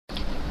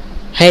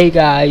Hey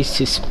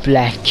guys, it's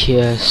Black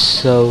here.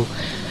 To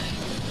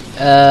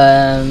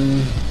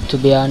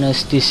be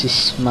honest, this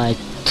is my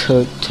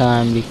third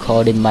time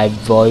recording my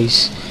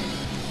voice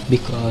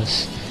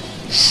because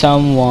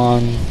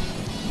someone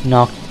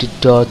knocked the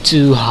door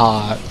too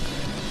hard.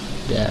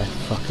 I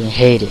fucking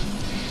hate it.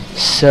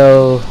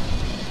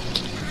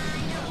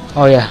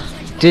 Oh yeah,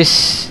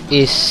 this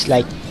is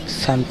like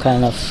some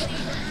kind of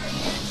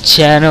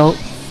channel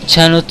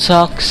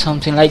talk,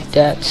 something like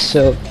that.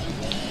 So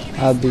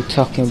I'll be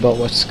talking about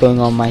what's going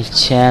on my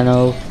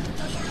channel,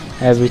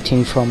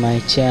 everything from my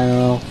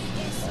channel.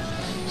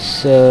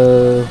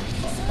 So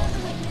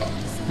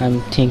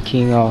I'm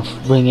thinking of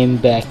bringing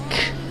back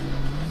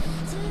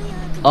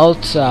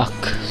alt talk.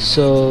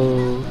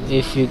 So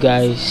if you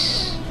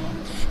guys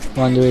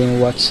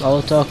wondering what's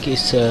alt talk,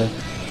 it's a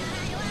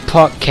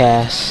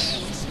podcast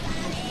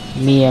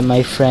me and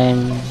my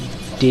friend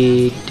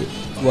did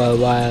a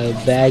while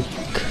back.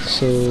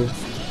 So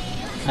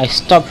I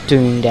stopped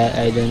doing that.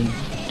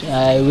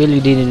 I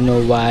really didn't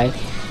know why,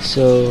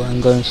 so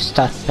I'm going to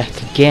start back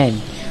again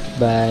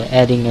by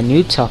adding a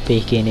new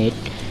topic in it.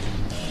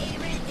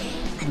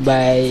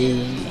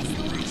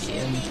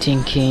 I'm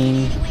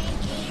thinking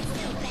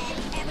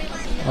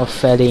of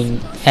adding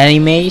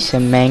animes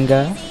and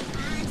manga,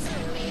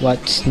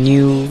 what's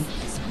new,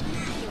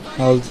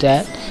 all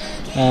that,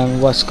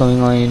 and what's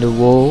going on in the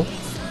world.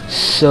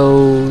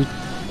 So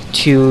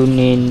tune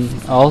in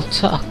all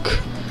talk.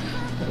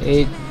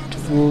 It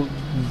will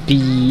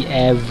be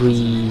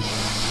every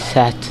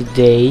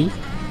Saturday,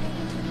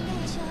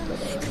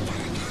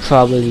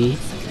 probably,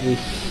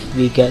 if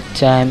we get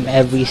time.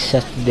 Every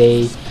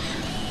Saturday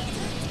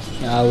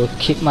I will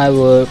keep my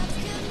word,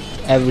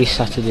 every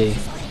Saturday,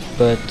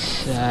 but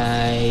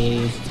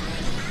I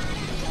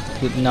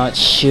would not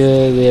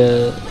sure.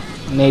 Will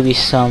maybe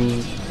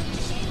some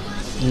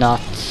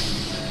not,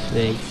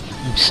 like,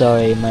 I'm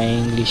sorry, my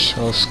English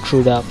all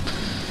screwed up,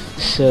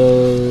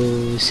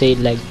 so say it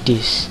like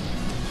this: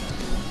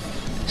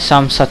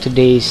 some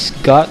Saturdays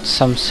got,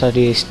 some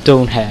Saturdays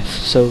don't have.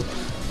 So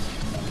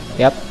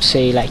yep,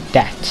 say like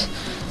that.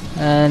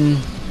 And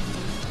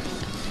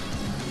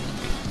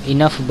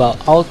enough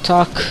about all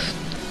talk.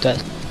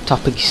 That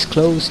topic is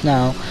closed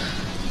now.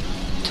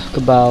 Talk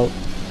about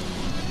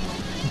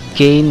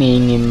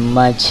gaming in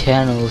my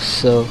channel.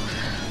 So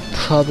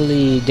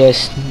probably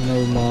there's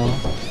no more.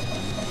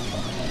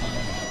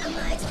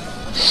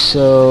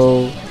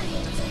 So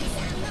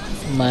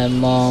my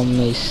mom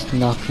is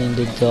knocking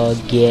the door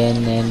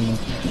again and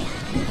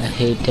I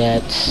hate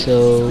that.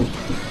 So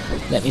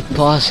let me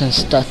pause and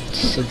start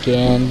this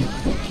again,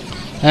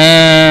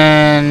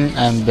 and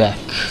I'm back.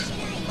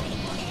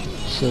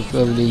 So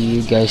probably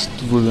you guys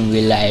wouldn't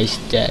realize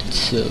that.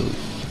 So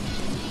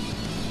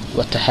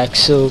what the heck?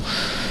 So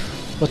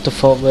what the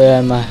fuck, where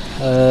am I?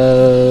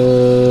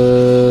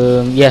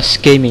 Yes,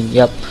 gaming.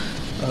 Yep.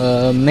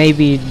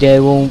 Maybe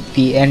there won't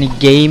be any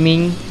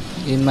gaming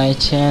in my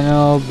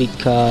channel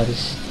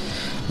because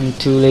I'm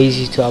too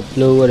lazy to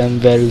upload. I'm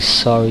very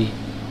sorry.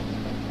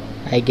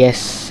 I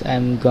guess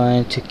I'm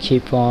going to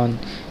keep on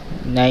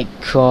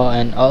Nightcore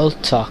and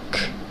alt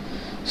talk.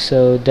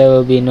 So there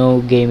will be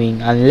no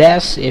gaming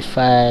unless if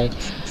I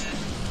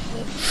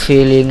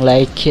feeling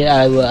like it,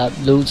 I will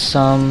upload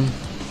some.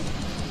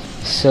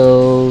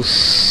 So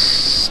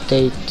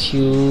stay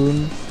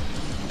tuned,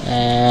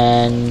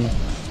 and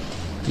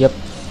yep,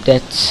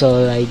 that's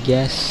all I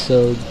guess.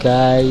 So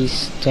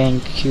guys,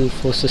 thank you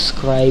for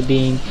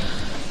subscribing.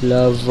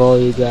 Love all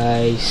you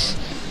guys.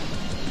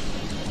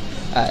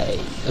 I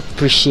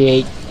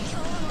appreciate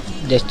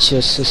that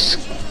you're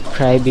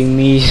subscribing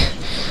me.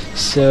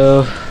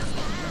 So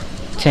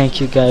thank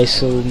you guys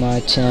so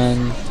much,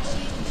 and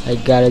I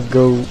gotta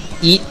go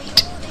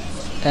eat,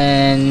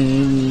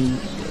 and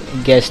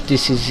I guess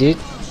this is it.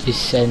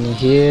 This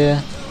ends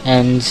here,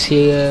 and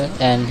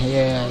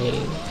here.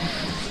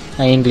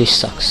 My English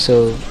sucks,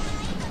 so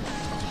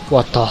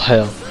what the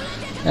hell.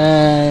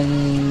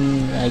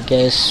 And I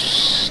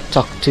guess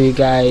talk to you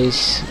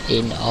guys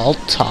in all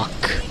talk.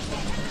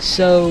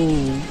 So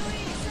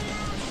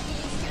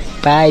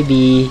bye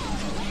bye.